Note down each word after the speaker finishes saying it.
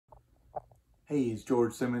Hey, it's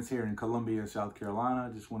George Simmons here in Columbia, South Carolina.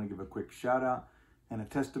 I just want to give a quick shout out and a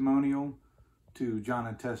testimonial to John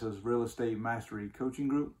and Tessa's Real Estate Mastery Coaching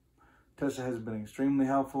Group. Tessa has been extremely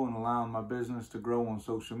helpful in allowing my business to grow on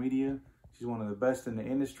social media. She's one of the best in the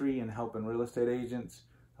industry in helping real estate agents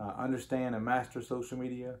understand and master social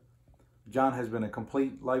media. John has been a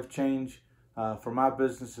complete life change for my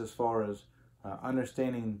business as far as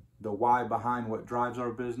understanding the why behind what drives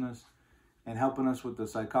our business and helping us with the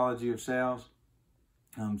psychology of sales.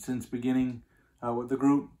 Since beginning with the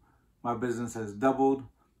group, my business has doubled.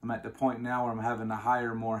 I'm at the point now where I'm having to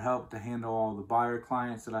hire more help to handle all the buyer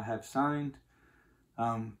clients that I have signed.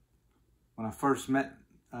 When I first met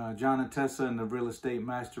John and Tessa in the Real Estate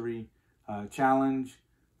Mastery Challenge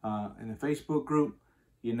in the Facebook group,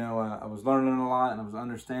 I was learning a lot and I was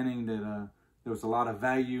understanding that there was a lot of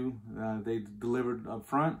value they delivered up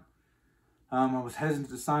front. I was hesitant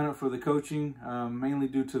to sign up for the coaching, mainly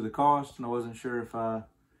due to the cost, and I wasn't sure if the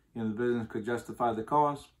business could justify the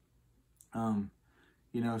cost. So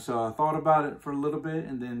I thought about it for a little bit,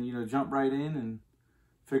 and then jumped right in and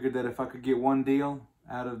figured that if I could get one deal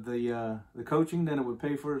out of the coaching, then it would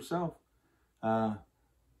pay for itself.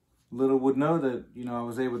 Little would know that I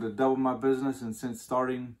was able to double my business, and since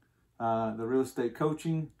starting the real estate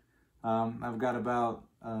coaching, I've got about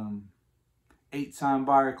 8 signed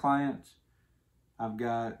buyer clients. I've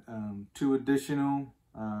got 2 additional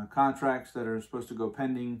contracts that are supposed to go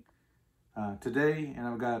pending today, and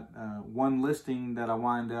I've got 1 listing that I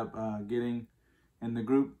wind up getting in the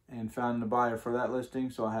group and found the buyer for that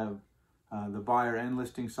listing. So I have the buyer and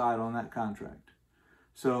listing side on that contract.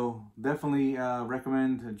 So definitely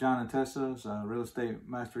recommend John and Tessa's Real Estate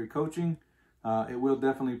Mastery Coaching. It will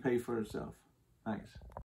definitely pay for itself. Thanks.